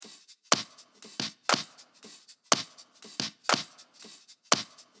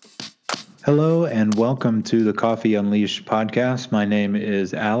Hello and welcome to the Coffee Unleashed podcast. My name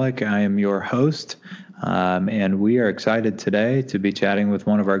is Alec. I am your host, and we are excited today to be chatting with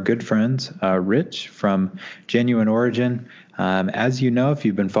one of our good friends, Rich from Genuine Origin. As you know, if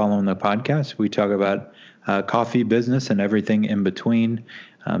you've been following the podcast, we talk about coffee business and everything in between.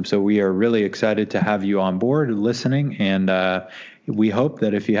 So we are really excited to have you on board listening, and we hope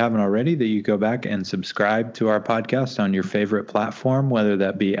that if you haven't already, that you go back and subscribe to our podcast on your favorite platform, whether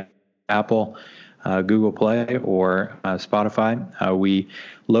that be Apple, Google Play, or Spotify. We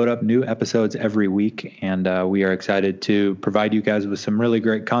load up new episodes every week, and we are excited to provide you guys with some really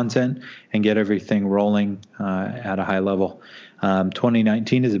great content and get everything rolling at a high level.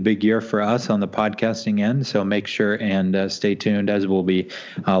 2019 is a big year for us on the podcasting end, so make sure and stay tuned as we'll be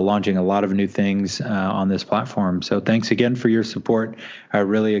launching a lot of new things on this platform. So thanks again for your support.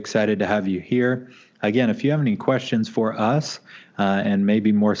 Really excited to have you here. Again, if you have any questions for us and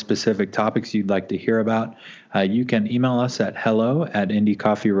maybe more specific topics you'd like to hear about, you can email us at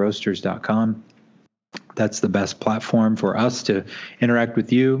hello@indiecoffeeroasters.com. That's the best platform for us to interact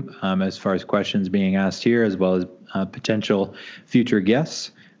with you as far as questions being asked here, as well as potential future guests.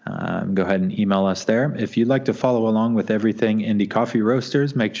 Go ahead and email us there. If you'd like to follow along with everything Indie Coffee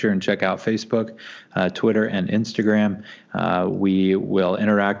Roasters, make sure and check out Facebook, Twitter, and Instagram. We will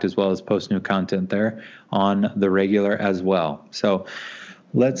interact as well as post new content there on the regular as well. So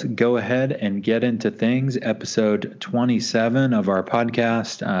let's go ahead and get into things. Episode 27 of our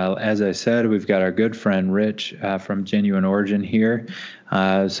podcast. As I said, we've got our good friend Rich from Genuine Origin here.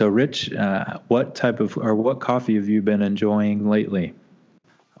 So Rich, what coffee have you been enjoying lately?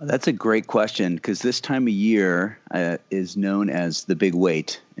 That's a great question, because this time of year is known as the big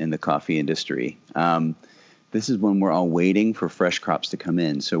wait in the coffee industry. This is when we're all waiting for fresh crops to come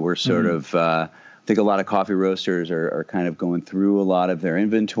in. So we're sort of, I think a lot of coffee roasters are kind of going through a lot of their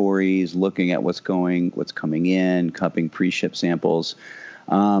inventories, looking at what's coming in, cupping pre-ship samples.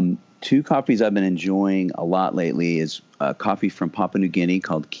 Two coffees I've been enjoying a lot lately is a coffee from Papua New Guinea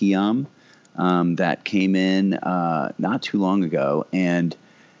called Kiam that came in not too long ago, and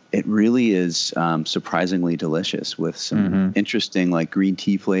it really is surprisingly delicious with some interesting like green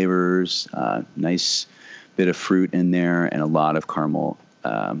tea flavors, nice bit of fruit in there, and a lot of caramel,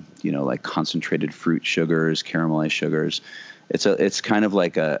 like concentrated fruit sugars, caramelized sugars. It's kind of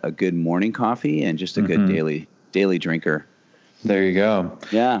like a good morning coffee and just a good daily drinker. There you go.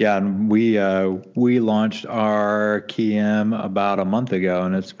 Yeah. And we launched our Kiam about a month ago,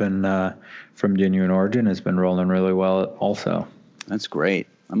 and it's been from Genuine Origin. It's been rolling really well also. That's great.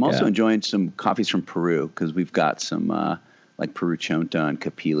 I'm also enjoying some coffees from Peru, because we've got some like Peru Chonta and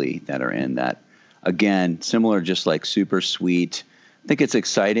Capili that are in that. Again, similar, just like super sweet. I think it's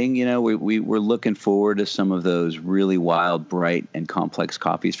exciting. We're looking forward to some of those really wild, bright, and complex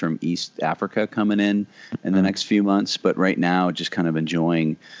coffees from East Africa coming in the next few months. But right now, just kind of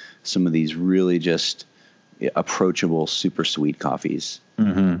enjoying some of these really just approachable, super sweet coffees.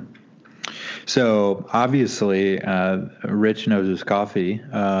 Mm-hmm. So obviously, Rich knows his coffee.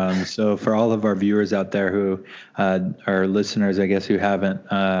 So for all of our viewers out there who are listeners, I guess, who haven't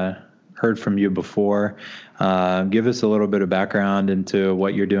heard from you before, give us a little bit of background into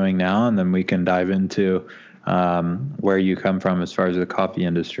what you're doing now, and then we can dive into where you come from as far as the coffee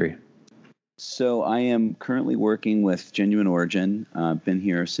industry. So I am currently working with Genuine Origin. I've been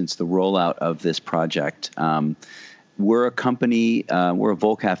here since the rollout of this project. We're a company, we're a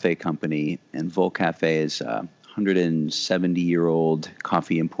Volcafe company, and Volcafe is a 170-year-old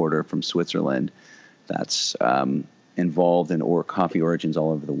coffee importer from Switzerland that's involved in coffee origins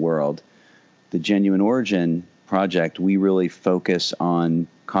all over the world. The Genuine Origin project, we really focus on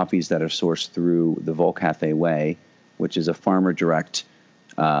coffees that are sourced through the Volcafe way, which is a farmer direct,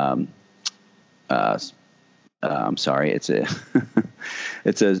 it's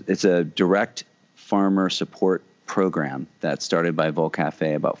a direct farmer support program that started by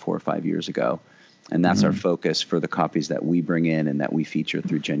Volcafe about 4 or 5 years ago. And that's our focus for the coffees that we bring in and that we feature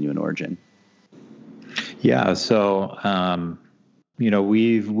through Genuine Origin. Yeah. So,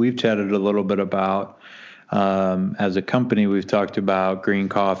 we've chatted a little bit about, as a company, we've talked about green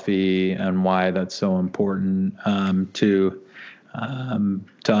coffee and why that's so important to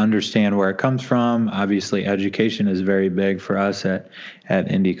understand where it comes from. Obviously, education is very big for us at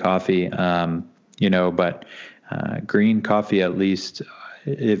Indie Coffee, but green coffee, at least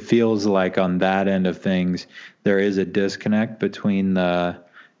it feels like on that end of things, there is a disconnect between the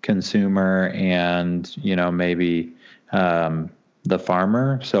consumer and, maybe the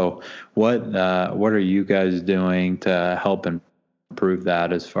farmer. So what are you guys doing to help improve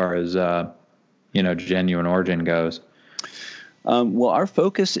that as far as, Genuine Origin goes? Well, our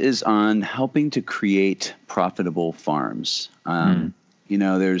focus is on helping to create profitable farms.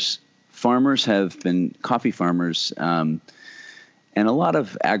 There's farmers have been coffee farmers, and a lot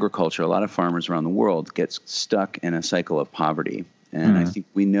of agriculture, a lot of farmers around the world get stuck in a cycle of poverty. And I think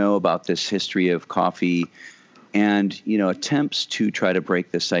we know about this history of coffee and, attempts to try to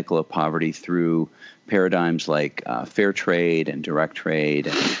break this cycle of poverty through paradigms like fair trade and direct trade.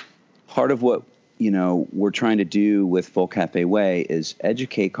 And part of what we're trying to do with Full Cafe Way is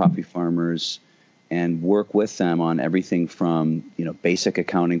educate coffee farmers and work with them on everything from, basic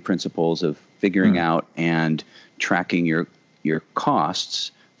accounting principles of figuring out and tracking your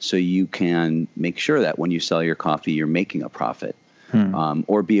costs so you can make sure that when you sell your coffee, you're making a profit.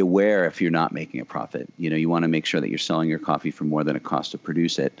 Or be aware if you're not making a profit. You want to make sure that you're selling your coffee for more than it costs to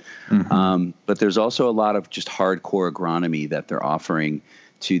produce it. But there's also a lot of just hardcore agronomy that they're offering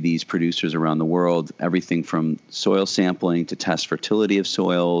to these producers around the world, everything from soil sampling to test fertility of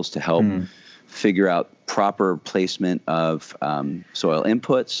soils to help figure out proper placement of soil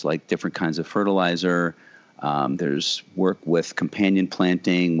inputs like different kinds of fertilizer. There's work with companion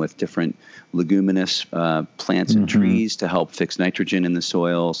planting with different leguminous plants and trees to help fix nitrogen in the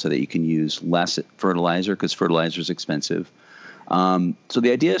soil so that you can use less fertilizer because fertilizer is expensive. So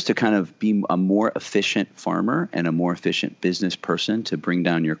the idea is to kind of be a more efficient farmer and a more efficient business person to bring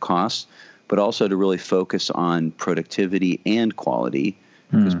down your costs, but also to really focus on productivity and quality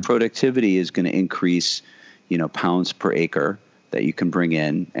because productivity is going to increase, pounds per acre that you can bring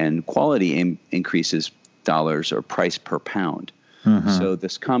in, and quality increases dollars or price per pound. So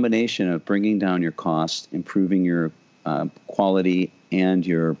this combination of bringing down your cost, improving your quality and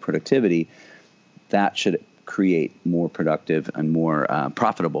your productivity, that should create more productive and more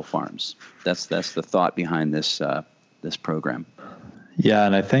profitable farms. That's the thought behind this program. Yeah,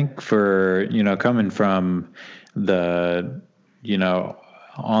 and I think for coming from the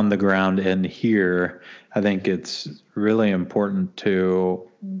on the ground in here, I think it's really important to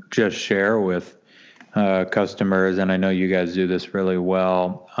just share with customers, and I know you guys do this really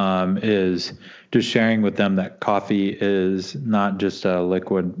well, is just sharing with them that coffee is not just a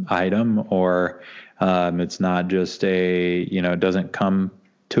liquid item, or it's not just it doesn't come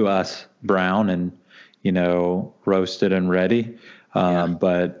to us brown and, roasted and ready.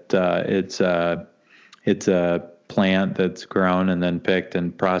 But it's a plant that's grown and then picked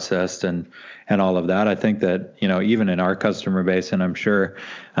and processed and all of that. I think that, even in our customer base, and I'm sure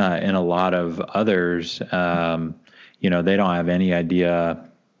in a lot of others, they don't have any idea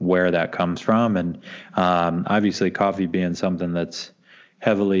where that comes from. And obviously coffee being something that's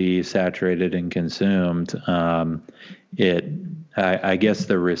heavily saturated and consumed, I guess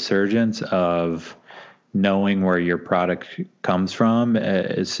the resurgence of knowing where your product comes from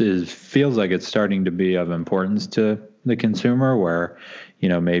feels like it's starting to be of importance to the consumer, where,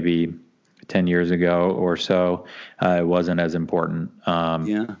 maybe 10 years ago or so, it wasn't as important.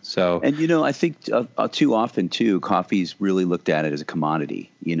 So, and, I think too often too, coffee's really looked at it as a commodity,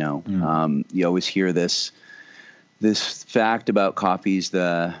 you always hear this fact about coffee's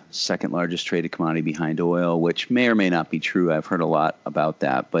the second largest traded commodity behind oil, which may or may not be true. I've heard a lot about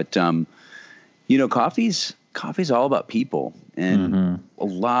that, but, coffee's all about people, and a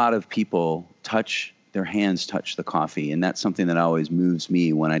lot of people their hands touch the coffee. And that's something that always moves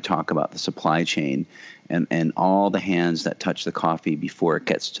me when I talk about the supply chain and all the hands that touch the coffee before it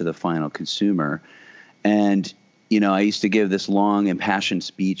gets to the final consumer. And, I used to give this long impassioned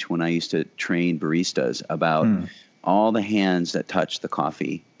speech when I used to train baristas about all the hands that touch the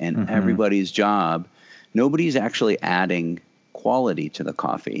coffee, and everybody's job. Nobody's actually adding quality to the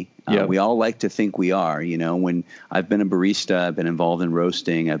coffee. We all like to think we are. When I've been a barista, I've been involved in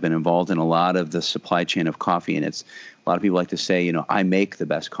roasting, I've been involved in a lot of the supply chain of coffee, and a lot of people like to say, I make the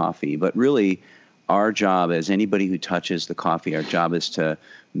best coffee. But really, our job as anybody who touches the coffee, our job is to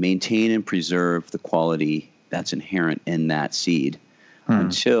maintain and preserve the quality that's inherent in that seed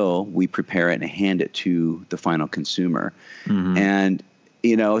until we prepare it and hand it to the final consumer. And,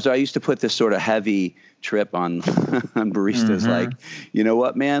 so I used to put this sort of heavy trip on baristas, like, you know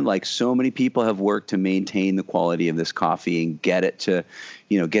what, man, like so many people have worked to maintain the quality of this coffee and get it to,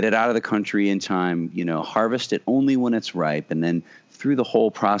 get it out of the country in time, harvest it only when it's ripe, and then through the whole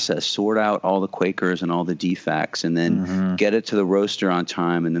process, sort out all the Quakers and all the defects, and then get it to the roaster on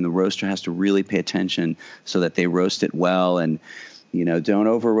time. And then the roaster has to really pay attention so that they roast it well. And, don't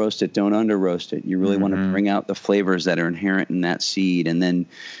over roast it, don't under roast it. You really want to bring out the flavors that are inherent in that seed. And then,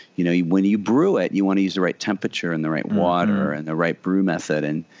 when you brew it, you want to use the right temperature and the right water and the right brew method.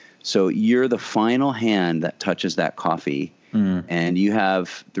 And so you're the final hand that touches that coffee, and you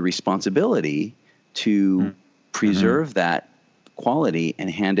have the responsibility to preserve that quality and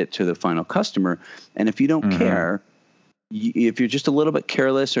hand it to the final customer. And if you don't care, if you're just a little bit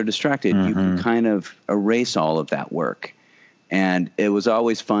careless or distracted, you can kind of erase all of that work. And it was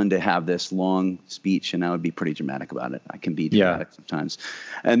always fun to have this long speech, and I would be pretty dramatic about it. I can be dramatic sometimes.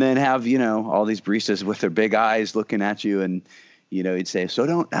 And then have, all these baristas with their big eyes looking at you, and, you'd say, so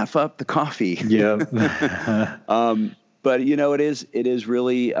don't F up the coffee. Yeah. But, it is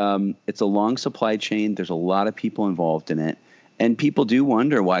really, it's a long supply chain. There's a lot of people involved in it. And people do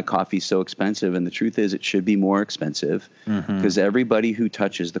wonder why coffee is so expensive. And the truth is it should be more expensive because everybody who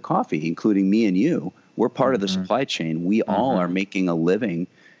touches the coffee, including me and you, we're part of the supply chain. We all are making a living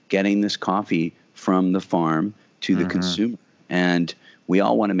getting this coffee from the farm to the consumer. And we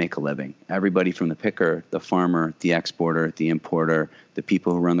all want to make a living. Everybody from the picker, the farmer, the exporter, the importer, the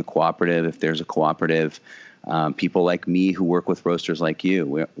people who run the cooperative, if there's a cooperative, people like me who work with roasters like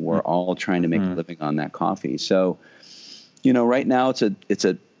you. We're all trying to make a living on that coffee. So, right now it's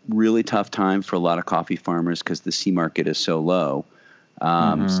a really tough time for a lot of coffee farmers because the C market is so low.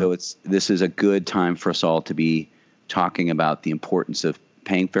 So this is a good time for us all to be talking about the importance of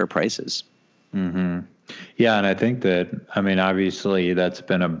paying fair prices. Yeah, and I think that, obviously that's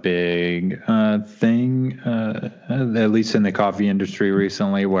been a big thing, at least in the coffee industry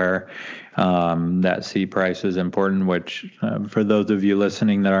recently, where that C price is important, which for those of you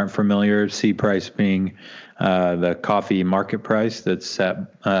listening that aren't familiar, C price being the coffee market price that's set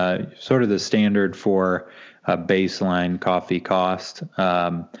sort of the standard for a baseline coffee cost.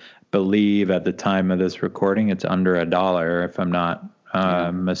 Believe at the time of this recording, it's under $1, if I'm not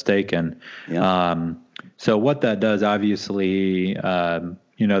mistaken. Yeah. So what that does, obviously,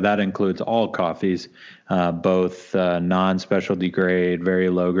 that includes all coffees, both non-specialty grade, very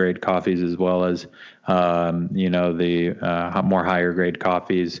low grade coffees, as well as, the more higher grade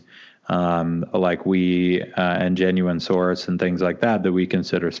coffees, like we and Genuine Source and things like that we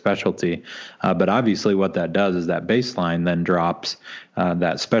consider specialty. But obviously what that does is that baseline then drops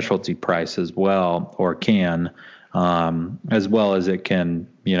that specialty price as well, or can, as well as it can,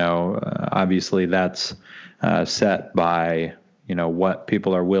 obviously that's set by, what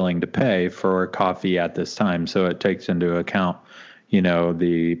people are willing to pay for coffee at this time. So it takes into account,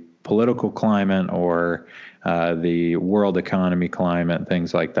 the political climate or the world economy climate,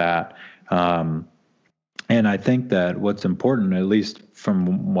 things like that. And I think that what's important, at least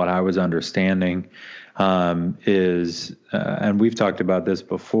from what I was understanding, is, and we've talked about this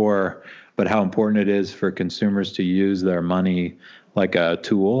before, but how important it is for consumers to use their money like a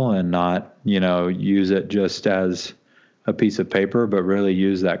tool and not, use it just as a piece of paper, but really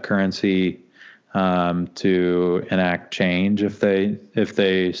use that currency to enact change if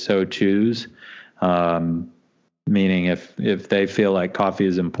they so choose. Meaning if they feel like coffee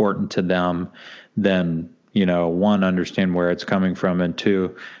is important to them, then, one, understand where it's coming from, and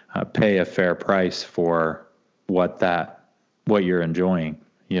two, pay a fair price for what you're enjoying,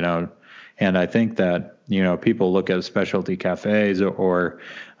 And I think that, people look at specialty cafes or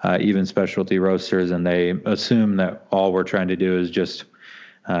even specialty roasters, and they assume that all we're trying to do is just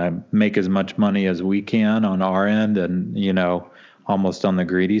make as much money as we can on our end, and, almost on the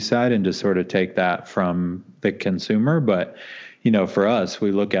greedy side, and just sort of take that from the consumer. But, for us,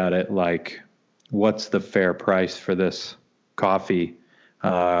 we look at it like, what's the fair price for this coffee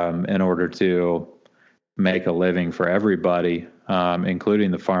in order to make a living for everybody,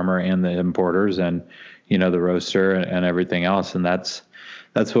 including the farmer and the importers and, the roaster and everything else. And that's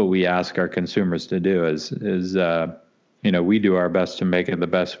what we ask our consumers to do is we do our best to make it the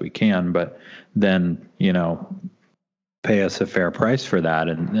best we can, but then, pay us a fair price for that.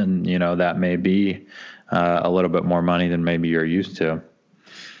 And that may be a little bit more money than maybe you're used to.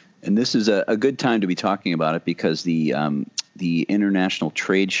 And this is a good time to be talking about it because the International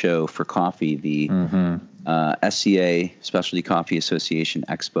Trade Show for Coffee, the SCA, Specialty Coffee Association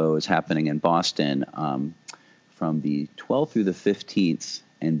Expo, is happening in Boston from the 12th through the 15th.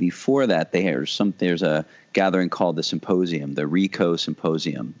 And before that, there's a gathering called the Symposium, the RICO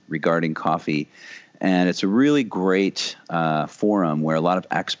Symposium regarding coffee. And it's a really great forum where a lot of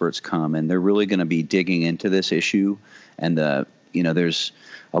experts come, and they're really going to be digging into this issue. And there's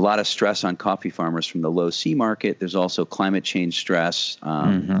a lot of stress on coffee farmers from the low C market. There's also climate change stress.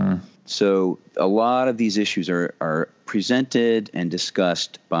 So a lot of these issues are presented and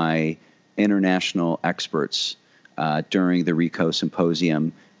discussed by international experts during the RICO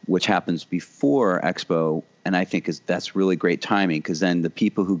Symposium, which happens before Expo. And I think that's really great timing, because then the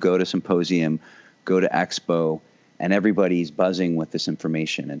people who go to Symposium go to Expo, and everybody's buzzing with this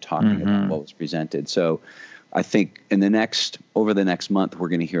information and talking about what was presented. So I think over the next month, we're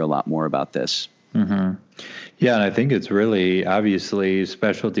going to hear a lot more about this. Hmm. Yeah, and I think it's really obviously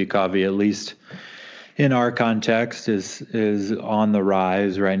specialty coffee, at least in our context, is on the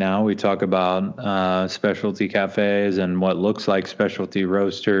rise right now. We talk about specialty cafes, and what looks like specialty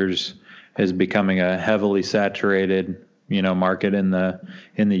roasters is becoming a heavily saturated, market in the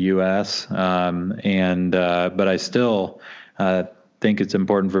U.S. And but I still think it's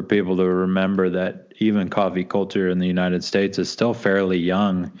important for people to remember that even coffee culture in the United States is still fairly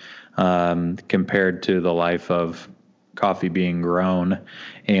young compared to the life of coffee being grown,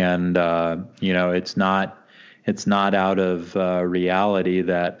 and it's not out of reality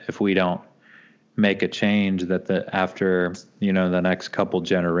that if we don't make a change, that after the next couple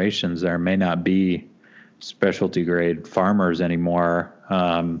generations, there may not be specialty grade farmers anymore,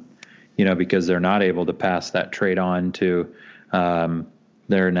 because they're not able to pass that trait on to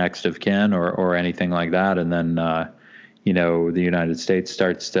their next of kin or anything like that, and then the United States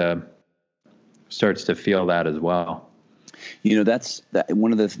starts to feel that as well. That's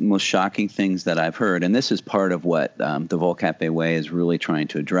one of the most shocking things that I've heard, and this is part of what the Volcafe Way is really trying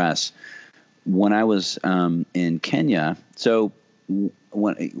to address. When I was in Kenya, so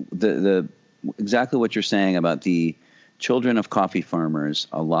when the exactly what you're saying about the children of coffee farmers,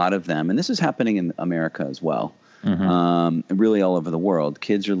 a lot of them, and this is happening in America as well, really all over the world.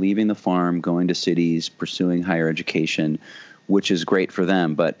 Kids are leaving the farm, going to cities, pursuing higher education, which is great for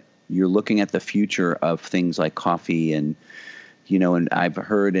them, but you're looking at the future of things like coffee and I've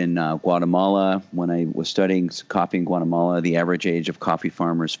heard in Guatemala, when I was studying coffee in Guatemala, the average age of coffee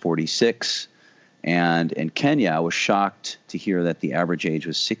farmers 46. And in Kenya, I was shocked to hear that the average age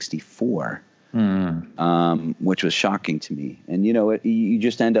was 64, which was shocking to me. And, you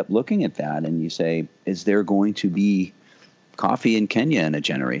just end up looking at that and you say, is there going to be coffee in Kenya in a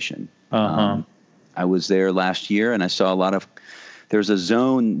generation? I was there last year and I saw there's a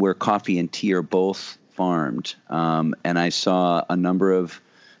zone where coffee and tea are both farmed. And I saw a number of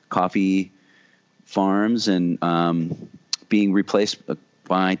coffee farms and being replaced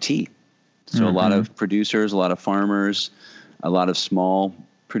by tea. So a lot of producers, a lot of farmers, a lot of small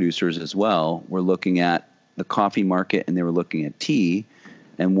producers as well were looking at the coffee market and they were looking at tea.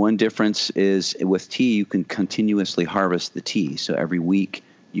 And one difference is with tea, you can continuously harvest the tea. So every week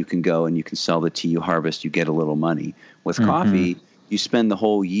you can go and you can sell the tea you harvest, you get a little money. With coffee, you spend the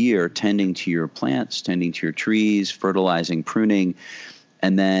whole year tending to your plants, tending to your trees, fertilizing, pruning,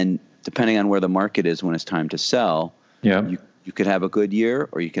 and then depending on where the market is when it's time to sell, you could have a good year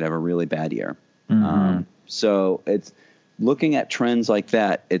or you could have a really bad year. So it's looking at trends like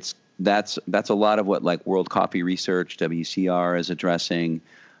that. That's a lot of what like World Coffee Research, WCR, is addressing.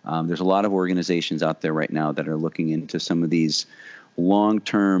 There's a lot of organizations out there right now that are looking into some of these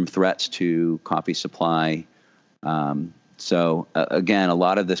long-term threats to coffee supply. So again, a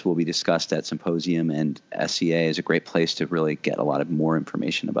lot of this will be discussed at Symposium, and SCA is a great place to really get a lot of more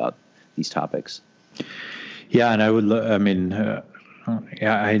information about these topics. Yeah, and I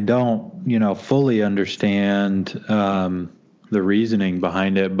don't, fully understand the reasoning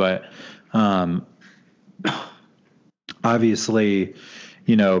behind it, but obviously,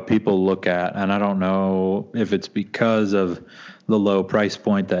 people look at, and I don't know if it's because of the low price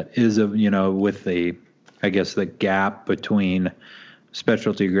point that is, with the gap between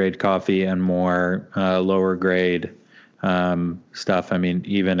specialty grade coffee and more lower grade stuff. I mean,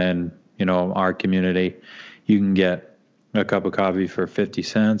 even in, our community, you can get a cup of coffee for 50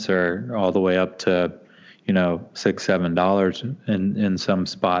 cents or all the way up to, $6-7 in some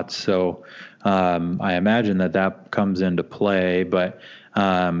spots. So I imagine that comes into play, but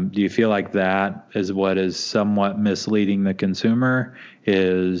do you feel like that is what is somewhat misleading the consumer,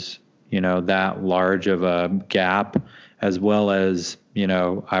 is, that large of a gap, as well as,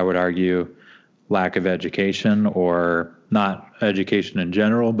 I would argue lack of education, or not education in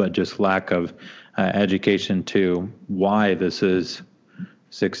general, but just lack of education to why this is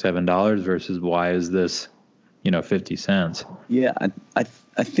 $6-7 versus why is this, 50 cents. Yeah, I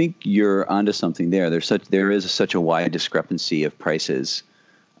think you're onto something there. There is such a wide discrepancy of prices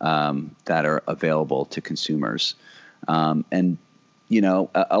that are available to consumers, and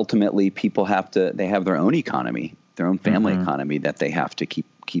ultimately people have their own economy, their own family economy that they have to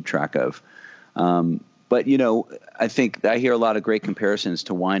keep track of. But I think I hear a lot of great comparisons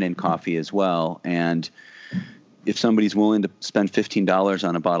to wine and coffee as well. And if somebody's willing to spend $15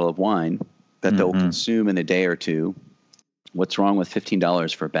 on a bottle of wine that they'll consume in a day or two, what's wrong with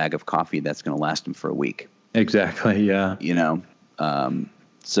 $15 for a bag of coffee that's going to last them for a week? Exactly. Yeah.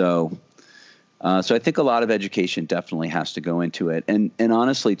 So I think a lot of education definitely has to go into it. And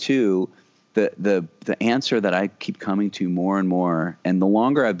honestly too, the answer that I keep coming to more and more, and the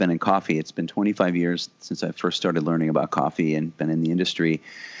longer I've been in coffee, it's been 25 years since I first started learning about coffee and been in the industry,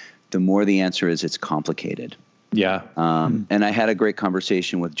 the more the answer is it's complicated. Yeah. And I had a great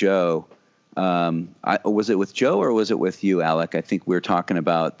conversation with Joe. Was it with Joe or was it with you, Alec? I think we were talking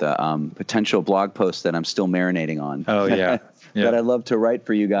about the potential blog post that I'm still marinating on. Oh, yeah. That I'd love to write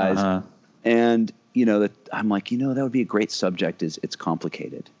for you guys. Uh-huh. And, I'm like, that would be a great subject, is it's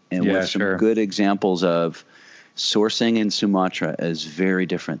complicated. And with some good examples of sourcing in Sumatra is very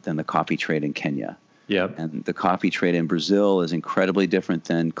different than the coffee trade in Kenya. Yep. And the coffee trade in Brazil is incredibly different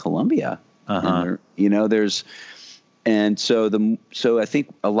than Colombia. Uh-huh. And so I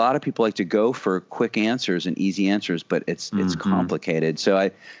think a lot of people like to go for quick answers and easy answers, but it's complicated. So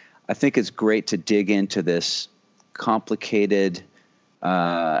I think it's great to dig into this complicated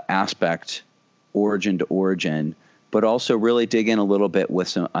aspect, origin to origin, but also really dig in a little bit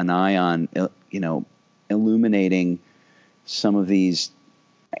with an eye on, illuminating some of these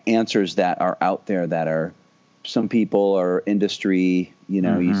answers that are out there that are, some people or industry,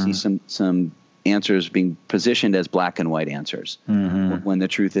 you see some answers being positioned as black and white answers, when the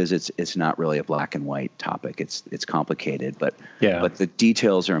truth is it's not really a black and white topic. It's complicated, but the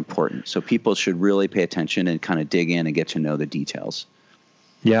details are important. So people should really pay attention and kind of dig in and get to know the details.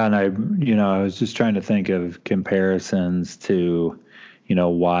 Yeah, and I was just trying to think of comparisons to,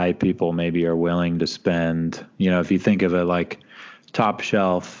 why people maybe are willing to spend, if you think of it like top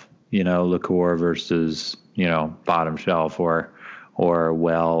shelf, liqueur versus, bottom shelf or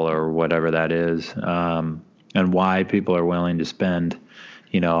well or whatever that is, and why people are willing to spend,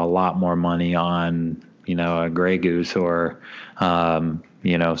 a lot more money on, a Grey Goose or,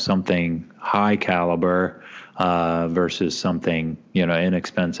 something high caliber versus something,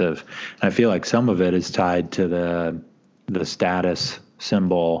 inexpensive. And I feel like some of it is tied to the status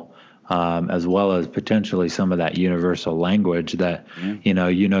symbol, as well as potentially some of that universal language that,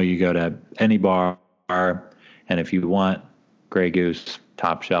 you go to any bar, and if you want Grey Goose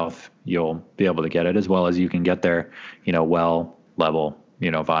top shelf, you'll be able to get it, as well as you can get their, well level,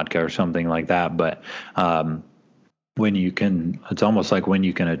 vodka or something like that. But it's almost like when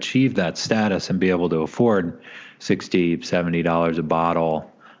you can achieve that status and be able to afford $60, $70 a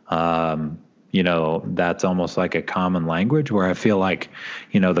bottle, that's almost like a common language, where I feel like,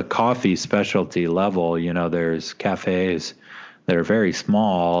 the coffee specialty level, there's cafes that are very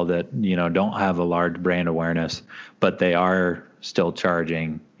small that, don't have a large brand awareness, but they are still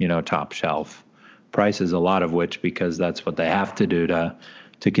charging, top shelf prices, a lot of which because that's what they have to do to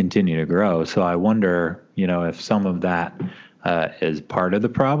continue to grow. So I wonder, if some of that is part of the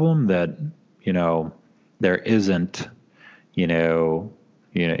problem, that, there isn't, you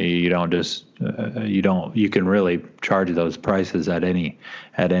don't just, you can really charge those prices at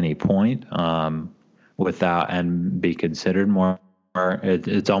any point, without, and be considered more.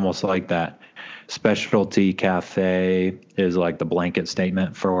 It's almost like that specialty cafe is like the blanket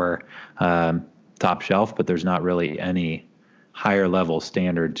statement for top shelf, but there's not really any higher level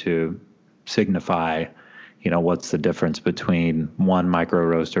standard to signify, what's the difference between one micro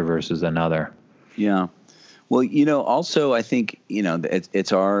roaster versus another. Yeah. Well, also I think,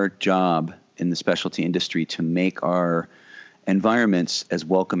 it's our job in the specialty industry to make our environments as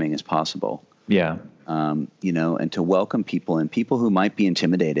welcoming as possible. Yeah. And to welcome people, and people who might be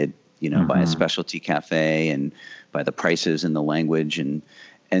intimidated, by a specialty cafe and by the prices and the language. And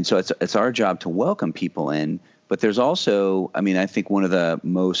so it's our job to welcome people in. But there's also, I think one of the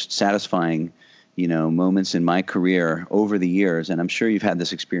most satisfying, moments in my career over the years, and I'm sure you've had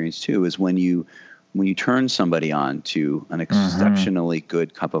this experience too, is when you turn somebody on to an exceptionally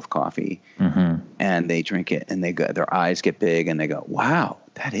good cup of coffee, and they drink it and their eyes get big and they go, wow,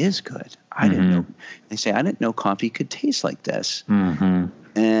 that is good. I didn't know. They say, I didn't know coffee could taste like this.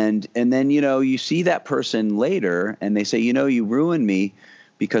 And then, you see that person later and they say, you ruined me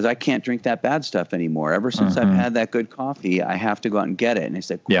because I can't drink that bad stuff anymore. Ever since I've had that good coffee, I have to go out and get it. And they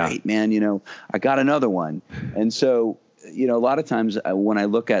say, great, man, I got another one. And so, a lot of times when I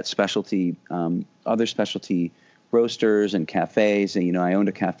look at specialty, other specialty roasters and cafes, and, I owned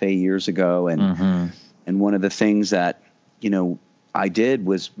a cafe years ago, and one of the things that, I did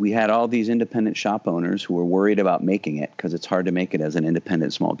was we had all these independent shop owners who were worried about making it, because it's hard to make it as an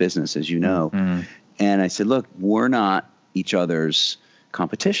independent small business, as you know. And I said, look, we're not each other's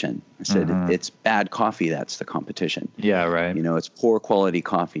competition. I said, it's bad coffee that's the competition. Yeah, right. It's poor quality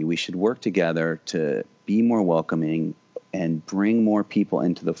coffee. We should work together to be more welcoming and bring more people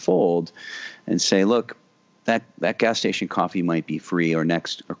into the fold, and say, look, that gas station coffee might be free or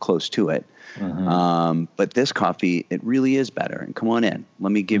next or close to it. But this coffee, it really is better. And come on in.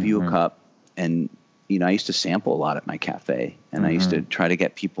 Let me give you a cup. and I used to sample a lot at my cafe, and I used to try to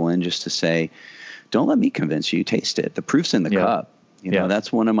get people in just to say, don't let me convince you, taste it. The proof's in the cup.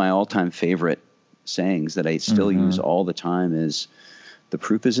 That's one of my all-time favorite sayings that I still use all the time is the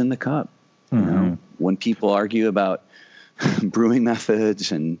proof is in the cup. When people argue about brewing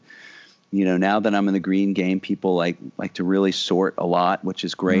methods and, now that I'm in the green game, people like to really sort a lot, which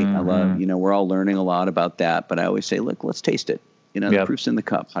is great. I love, we're all learning a lot about that, but I always say, look, let's taste it. The proof's in the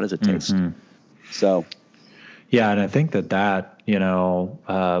cup. How does it taste? So. Yeah. And I think that,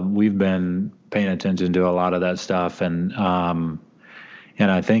 we've been paying attention to a lot of that stuff. And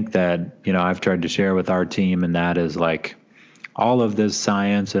I think that, I've tried to share with our team, and that is like all of this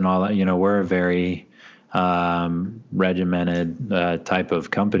science and all that, we're a very regimented type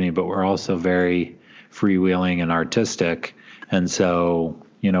of company, but we're also very freewheeling and artistic. And so,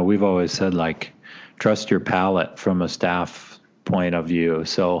 we've always said, like, trust your palate from a staff point of view.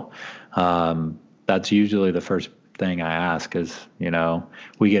 So that's usually the first thing I ask is,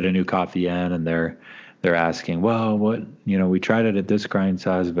 we get a new coffee in and they're asking, well, what, we tried it at this grind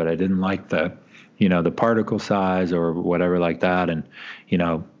size, but I didn't like the particle size or whatever like that. And,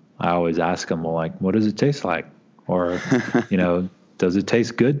 I always ask them, well, like, what does it taste like? Or, does it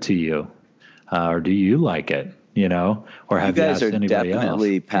taste good to you? Or do you like it? Or have you guys are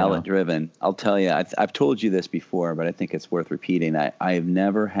definitely palate driven. I'll tell you, I've told you this before, but I think it's worth repeating. I have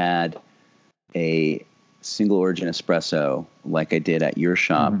never had a single origin espresso like I did at your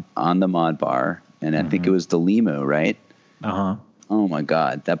shop on the Mod Bar. And I think it was the Limo, right? Oh my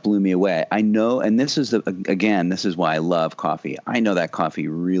God, that blew me away. I know, and this is this is why I love coffee. I know that coffee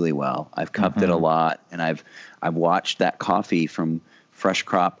really well. I've cupped it a lot, and I've watched that coffee from fresh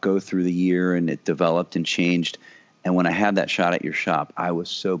crop go through the year, and it developed and changed. And when I had that shot at your shop, I was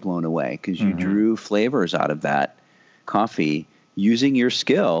so blown away because you drew flavors out of that coffee using your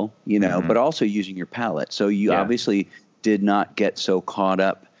skill, but also using your palate. So you obviously did not get so caught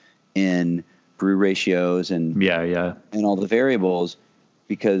up in brew ratios and all the variables,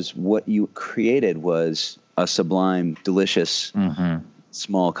 because what you created was a sublime, delicious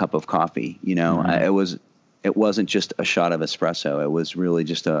small cup of coffee. It wasn't just a shot of espresso. It was really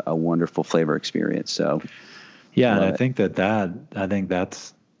just a wonderful flavor experience. So and I think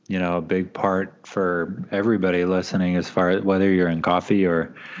that's a big part for everybody listening, as far as whether you're in coffee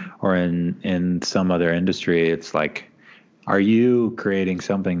or in some other industry. It's like, are you creating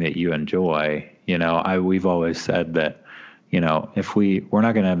something that you enjoy? We've always said that, if we're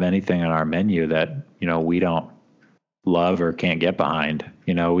not going to have anything on our menu that, we don't love or can't get behind,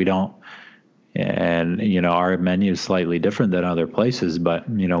 we don't, and, our menu is slightly different than other places, but,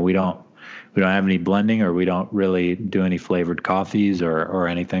 we don't have any blending, or we don't really do any flavored coffees or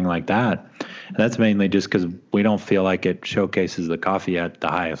anything like that. And that's mainly just because we don't feel like it showcases the coffee at the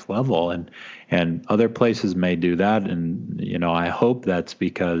highest level, and other places may do that. And, I hope that's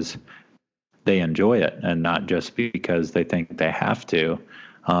because they enjoy it and not just because they think they have to.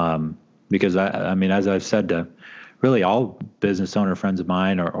 Because I mean, as I've said to really all business owner friends of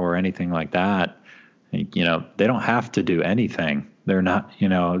mine or anything like that, they don't have to do anything. They're not,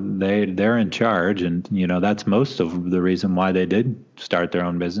 they're in charge. And, that's most of the reason why they did start their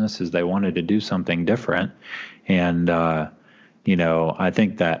own business, is they wanted to do something different. And, I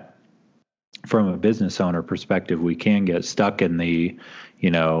think that from a business owner perspective, we can get stuck in the,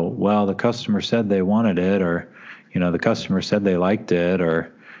 well, the customer said they wanted it, or, the customer said they liked it,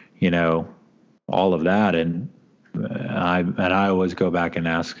 or, all of that. And I always go back and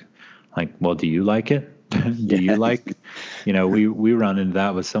ask, like, well, do you like it? Do you like, we run into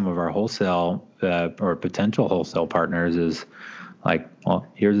that with some of our wholesale or potential wholesale partners, is like, well,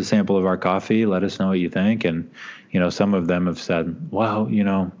 here's a sample of our coffee. Let us know what you think. And, some of them have said, well,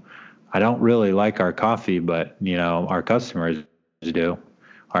 I don't really like our coffee, but, our customers do.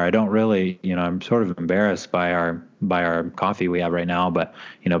 Or I don't really, I'm sort of embarrassed by our coffee we have right now, but,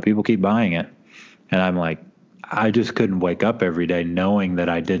 people keep buying it. And I'm like, I just couldn't wake up every day knowing that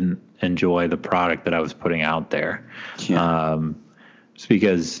I didn't enjoy the product that I was putting out there. It's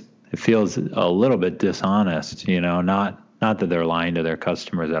because it feels a little bit dishonest, not that they're lying to their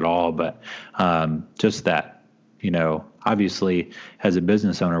customers at all, but just that, obviously as a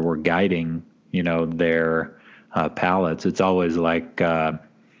business owner, we're guiding, their palates. It's always like,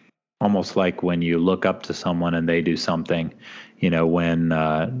 almost like when you look up to someone and they do something, when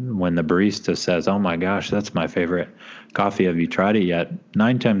the barista says, oh my gosh, that's my favorite coffee. Have you tried it yet?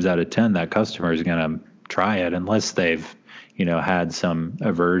 9 times out of 10, that customer is going to try it, unless they've, had some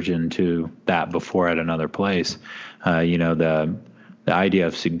aversion to that before at another place. The idea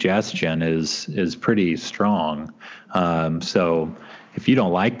of suggestion is pretty strong. So, if you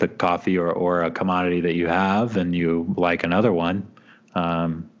don't like the coffee or a commodity that you have and you like another one,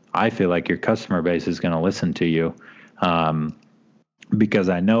 I feel like your customer base is going to listen to you, because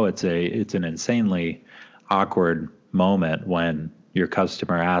I know it's an insanely awkward moment when your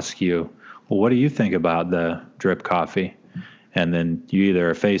customer asks you, well, what do you think about the drip coffee? And then you either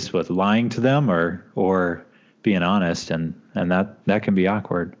are faced with lying to them or being honest, and that can be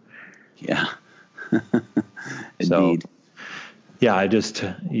awkward. Yeah. Indeed. So, yeah, I just,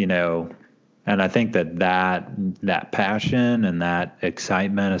 and I think that passion and that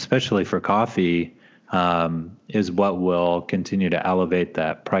excitement, especially for coffee, is what will continue to elevate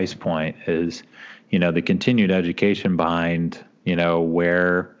that price point, is, the continued education behind,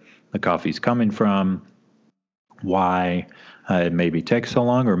 where the coffee's coming from, why it maybe takes so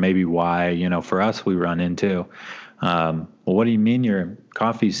long, or maybe why, for us, we run into, well, what do you mean your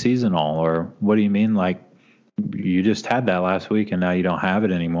coffee's seasonal? Or what do you mean, like, you just had that last week and now you don't have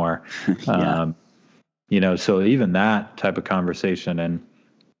it anymore? Yeah. So even that type of conversation and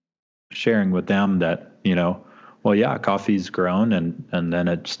sharing with them that, well, yeah, coffee's grown and then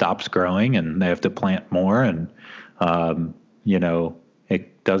it stops growing and they have to plant more. And,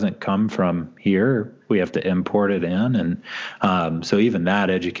 it doesn't come from here. We have to import it in. And so even that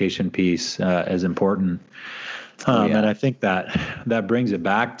education piece is important. And I think that brings it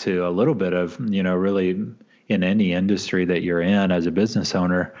back to a little bit of, really in any industry that you're in as a business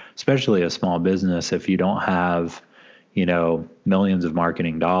owner, especially a small business, if you don't have, millions of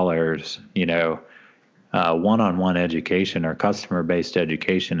marketing dollars, one-on-one education or customer-based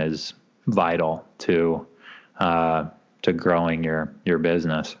education is vital to growing your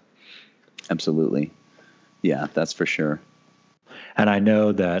business. Absolutely. Yeah, that's for sure. And I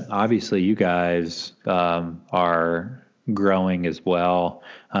know that obviously you guys are growing as well.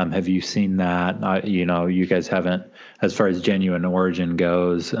 Have you seen that? You guys haven't, as far as Genuine Origin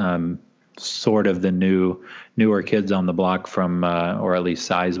goes, sort of the newer kids on the block from, or at least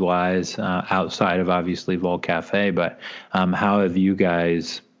size-wise, outside of obviously Volt Cafe. But how have you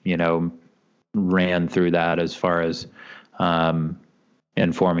guys, ran through that as far as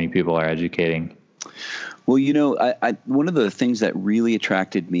informing people or educating? Well, I one of the things that really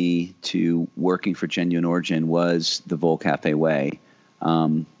attracted me to working for Genuine Origin was the Volt Cafe way.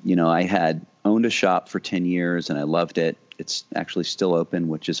 I had owned a shop for 10 years and I loved it. It's actually still open,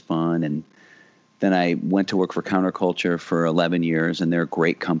 which is fun. And then I went to work for Counterculture for 11 years, and they're a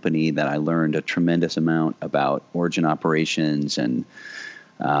great company that I learned a tremendous amount about origin operations and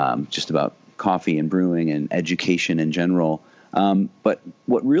just about coffee and brewing and education in general. But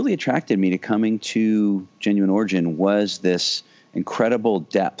what really attracted me to coming to Genuine Origin was this incredible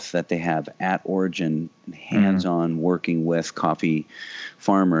depth that they have at Origin, hands-on working with coffee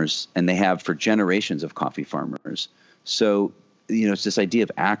farmers, and they have for generations of coffee farmers. So, it's this idea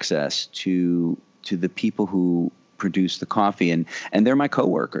of access to the people who produce the coffee, and they're my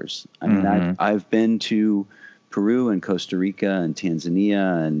coworkers. I mean, I've been to Peru and Costa Rica and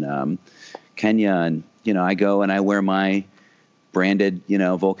Tanzania and Kenya, and I go and I wear my branded,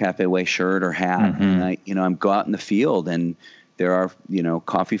 Volt Cafe Way shirt or hat, and I'm go out in the field, and there are,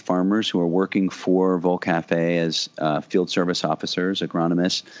 coffee farmers who are working for Volt Cafe as field service officers,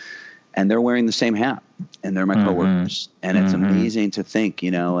 agronomists, and they're wearing the same hat, and they're my coworkers, and it's amazing to think,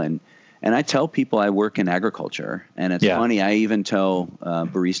 and I tell people I work in agriculture, and it's funny. I even tell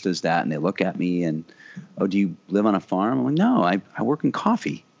baristas that, and they look at me and, oh, do you live on a farm? I'm like, no, I work in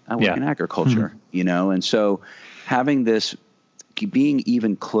coffee. I work in agriculture, and so having this, being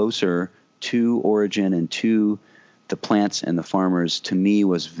even closer to Origin and to the plants and the farmers, to me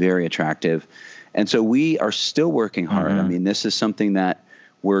was very attractive. And so we are still working hard. I mean, this is something that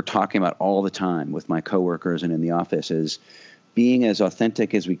we're talking about all the time with my coworkers and in the office, is being as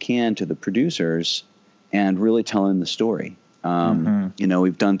authentic as we can to the producers and really telling the story.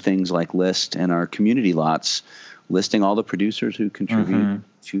 We've done things like list in our community lots, listing all the producers who contribute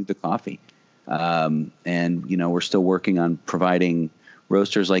to the coffee. And we're still working on providing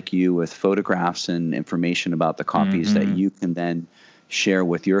roasters like you with photographs and information about the coffees that you can then share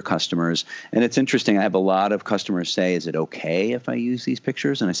with your customers. And it's interesting. I have a lot of customers say, is it okay if I use these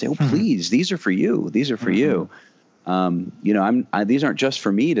pictures? And I say, oh, please, these are for you. These are for you. These aren't just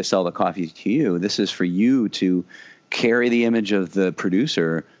for me to sell the coffee to you. This is for you to carry the image of the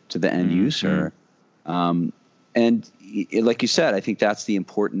producer to the end user. And like you said, I think that's the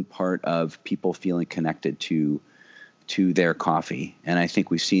important part of people feeling connected to their coffee. And I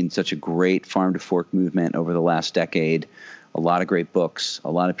think we've seen such a great farm to fork movement over the last decade. A lot of great books,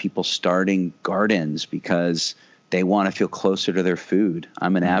 a lot of people starting gardens because they want to feel closer to their food.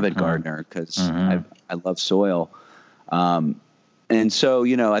 I'm an avid gardener because I love soil. And so,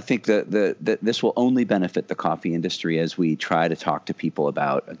 I think that this will only benefit the coffee industry as we try to talk to people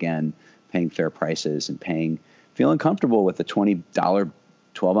about, again, paying fair prices and feeling comfortable with a $20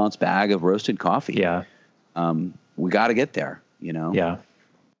 12-ounce bag of roasted coffee. Yeah. We got to get there, Yeah.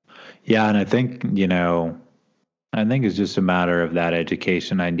 Yeah. And I think, it's just a matter of that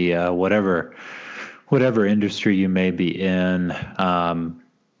education idea, whatever industry you may be in.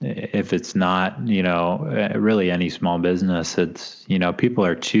 If it's not, really any small business, it's, people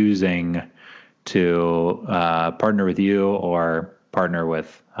are choosing to partner with you or partner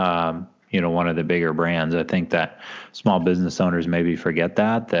with, one of the bigger brands. I think that small business owners maybe forget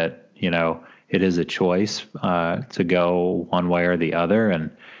that, it is a choice to go one way or the other. And,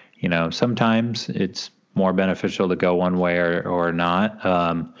 sometimes it's more beneficial to go one way or not.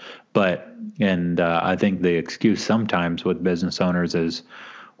 I think the excuse sometimes with business owners is,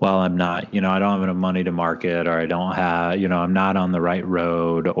 well, I'm not, I don't have enough money to market, or I don't have, I'm not on the right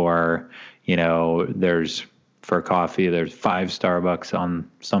road, or, for coffee, there's 5 Starbucks on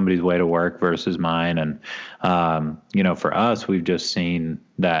somebody's way to work versus mine. And, for us, we've just seen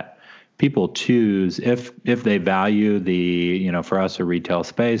that people choose if they value the, for us, a retail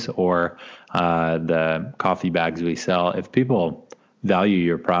space or the coffee bags we sell, if people value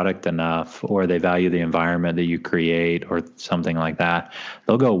your product enough, or they value the environment that you create or something like that,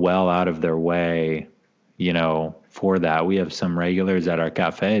 they'll go well out of their way, for that. We have some regulars at our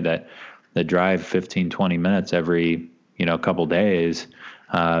cafe that drive 15, 20 minutes every, couple days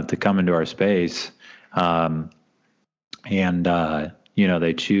to come into our space.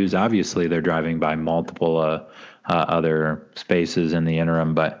 They choose, obviously they're driving by multiple other spaces in the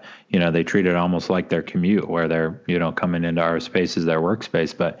interim, but they treat it almost like their commute, where they're coming into our space as their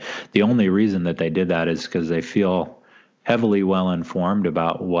workspace. But the only reason that they did that is because they feel heavily well informed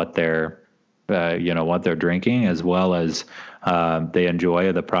about what they're what they're drinking, as well as they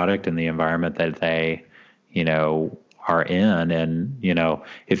enjoy the product and the environment that they are in. And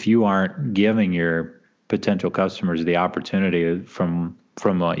if you aren't giving your potential customers the opportunity, from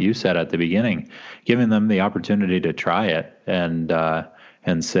what you said at the beginning, giving them the opportunity to try it and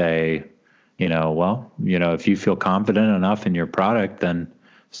say, if you feel confident enough in your product, then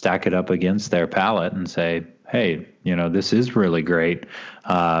stack it up against their palate and say, hey, this is really great,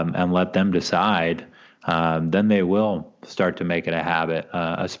 and let them decide. Then they will start to make it a habit,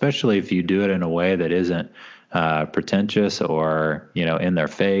 especially if you do it in a way that isn't pretentious or, in their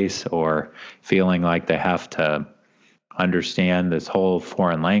face, or feeling like they have to understand this whole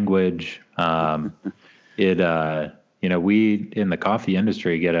foreign language. We in the coffee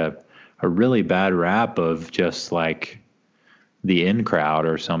industry get a really bad rap of just like the in crowd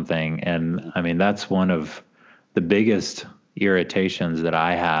or something. And I mean, that's one of the biggest irritations that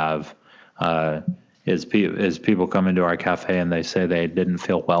I have, is people come into our cafe and they say they didn't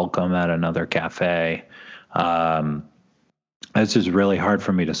feel welcome at another cafe. It's just really hard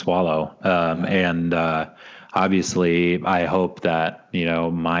for me to swallow. Obviously I hope that,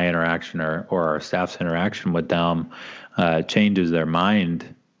 my interaction or our staff's interaction with them, changes their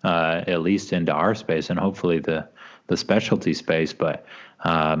mind, at least into our space, and hopefully the specialty space. But,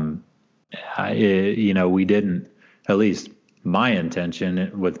 we didn't, at least my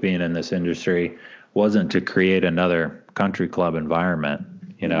intention with being in this industry wasn't to create another country club environment,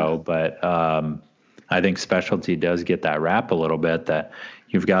 but, I think specialty does get that rap a little bit, that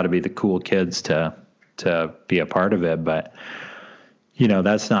you've got to be the cool kids to be a part of it. But,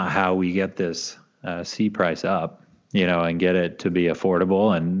 that's not how we get this C price up, and get it to be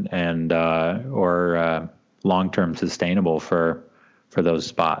affordable or long-term sustainable for those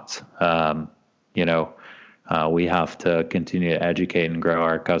spots. We have to continue to educate and grow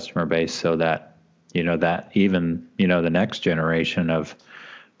our customer base so that, that even, the next generation of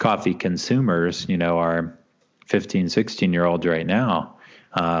coffee consumers, our 15, 16-year-olds right now,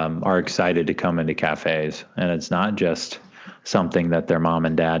 are excited to come into cafes. And it's not just something that their mom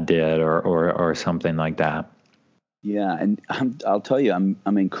and dad did or something like that. Yeah. And I'll tell you,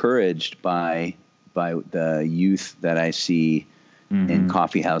 I'm encouraged by the youth that I see in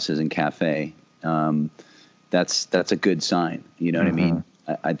coffee houses and cafe. That's a good sign. You know what I mean?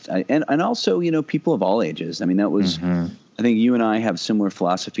 And also, people of all ages. I mean, that was, I think you and I have similar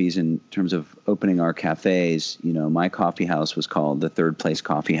philosophies in terms of opening our cafes. My coffee house was called the Third Place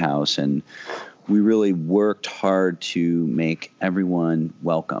Coffee House, and we really worked hard to make everyone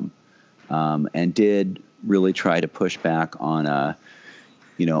welcome, and did really try to push back on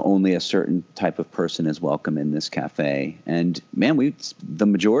only a certain type of person is welcome in this cafe. And man, the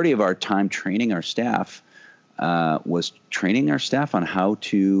majority of our time training our staff was training our staff on how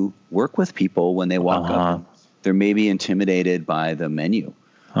to work with people when they walk up they're maybe intimidated by the menu.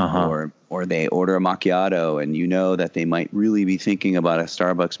 Or they order a macchiato, and you know that they might really be thinking about a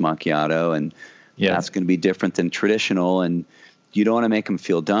Starbucks macchiato, and that's going to be different than traditional. And you don't want to make them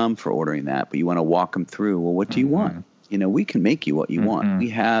feel dumb for ordering that, but you want to walk them through. Well, what do you want? We can make you what you want. We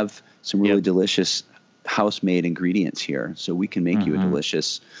have some really delicious house-made ingredients here, so we can make you a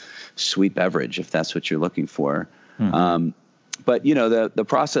delicious sweet beverage if that's what you're looking for. But the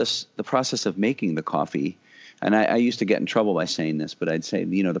process of making the coffee. And I used to get in trouble by saying this, but I'd say,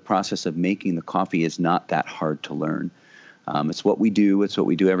 the process of making the coffee is not that hard to learn. It's what we do. It's what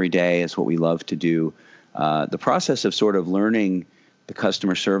we do every day. It's what we love to do. The process of sort of learning the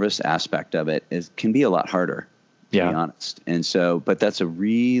customer service aspect of it can be a lot harder, to be honest. And so, but that's a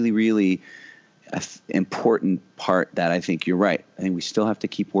really, really important part that I think you're right. I think we still have to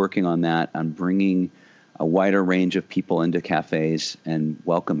keep working on that, on bringing a wider range of people into cafes and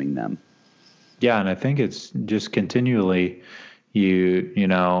welcoming them. Yeah, and I think it's just continually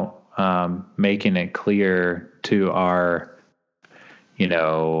making it clear to our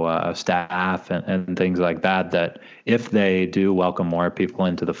staff and things like that if they do welcome more people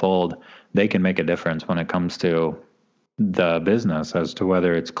into the fold, they can make a difference when it comes to the business as to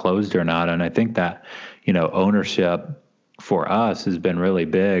whether it's closed or not. And I think that ownership for us has been really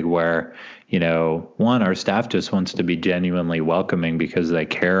big, where one, our staff just wants to be genuinely welcoming because they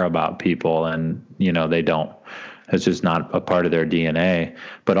care about people, and they don't, it's just not a part of their DNA.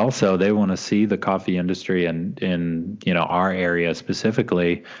 But also they want to see the coffee industry in our area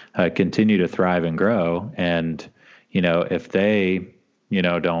specifically continue to thrive and grow. And if they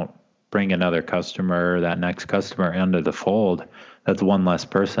don't bring another customer, that next customer into the fold, that's one less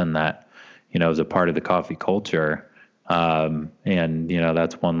person that is a part of the coffee culture. And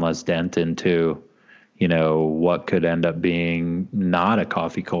that's one less dent into, what could end up being not a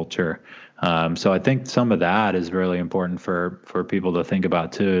coffee culture. So I think some of that is really important for people to think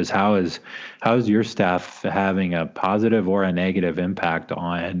about too, is how is your staff having a positive or a negative impact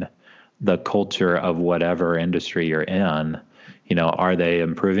on the culture of whatever industry you're in? Are they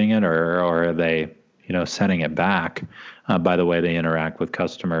improving it, or are they, setting it back by the way they interact with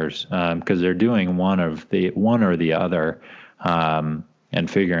customers? Because they're doing one or the other, and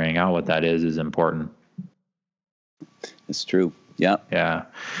figuring out what that is important. It's true. Yeah. Yeah.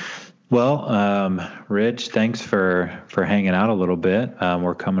 Well, Rich, thanks for hanging out a little bit.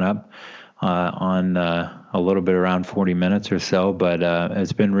 We're coming up on a little bit around 40 minutes or so, but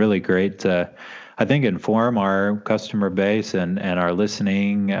it's been really great to, I think, inform our customer base and our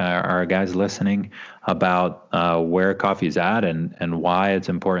our guys listening about where coffee's at and why it's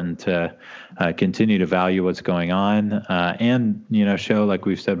important to continue to value what's going on, and show, like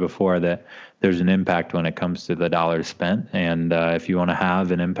we've said before, that there's an impact when it comes to the dollars spent. And if you want to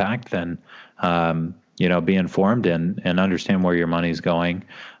have an impact, then be informed and understand where your money's going.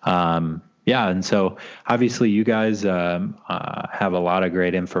 Yeah, and so obviously you guys have a lot of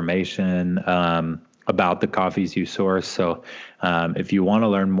great information about the coffees you source. So if you want to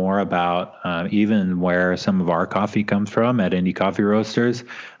learn more about even where some of our coffee comes from at Indie Coffee Roasters,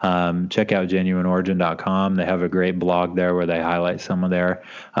 check out genuineorigin.com. They have a great blog there where they highlight some of their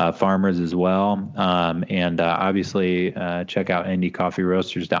farmers as well. And obviously check out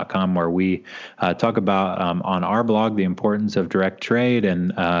indiecoffeeroasters.com, where we talk about on our blog the importance of direct trade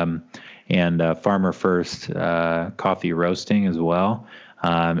and farmer first coffee roasting as well.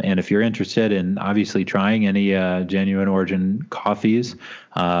 And if you're interested in obviously trying any Genuine Origin coffees,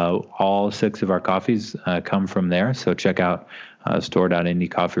 all 6 of our coffees come from there. So check out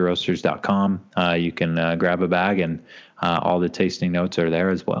store.indiecoffeeroasters.com. You can grab a bag, and all the tasting notes are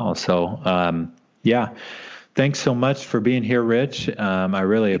there as well. So yeah. Thanks so much for being here, Rich. I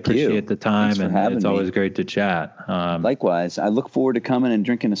really appreciate the time, and it's always great to chat. Likewise. I look forward to coming and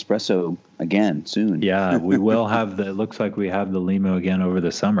drinking espresso again soon. Yeah, we will have it looks like we have the Limo again over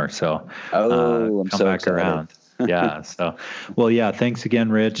the summer. So I'm come so back excited. Around. Yeah. So, well, yeah, thanks again,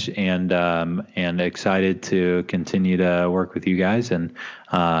 Rich, and excited to continue to work with you guys. And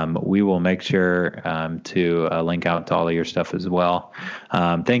we will make sure to link out to all of your stuff as well.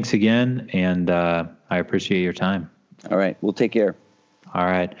 Thanks again. And I appreciate your time. All right. We'll take care. All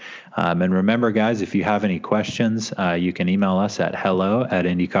right. And remember, guys, if you have any questions, you can email us at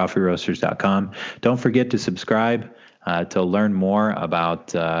hello@indiecoffeeroasters.com. Don't forget to subscribe to learn more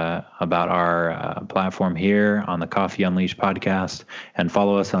about our platform here on the Coffee Unleashed podcast, and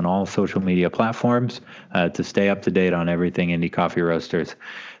follow us on all social media platforms to stay up to date on everything Indie Coffee Roasters.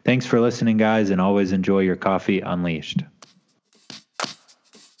 Thanks for listening, guys, and always enjoy your coffee unleashed.